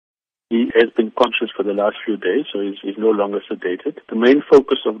He has been conscious for the last few days, so he's no longer sedated. The main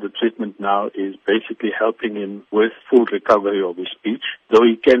focus of the treatment now is basically helping him with full recovery of his speech. Though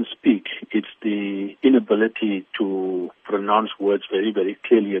he can speak, it's the inability to pronounce words very, very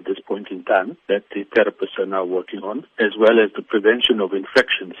clearly at this point in time that the therapists are now working on, as well as the prevention of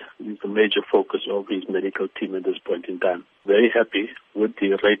infections. Is the major focus of his medical team at this point in time. Very happy with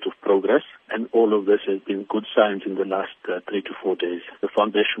the rate of progress, and all of this has been good signs in the last 3 to 4 days. The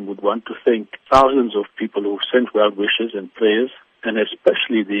foundation would want to thank thousands of people who've sent well wishes and prayers, and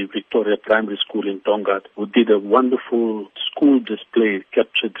especially the Victoria Primary School in Tongaat, who did a wonderful school display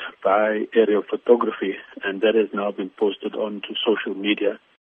captured by aerial photography, and that has now been posted onto social media.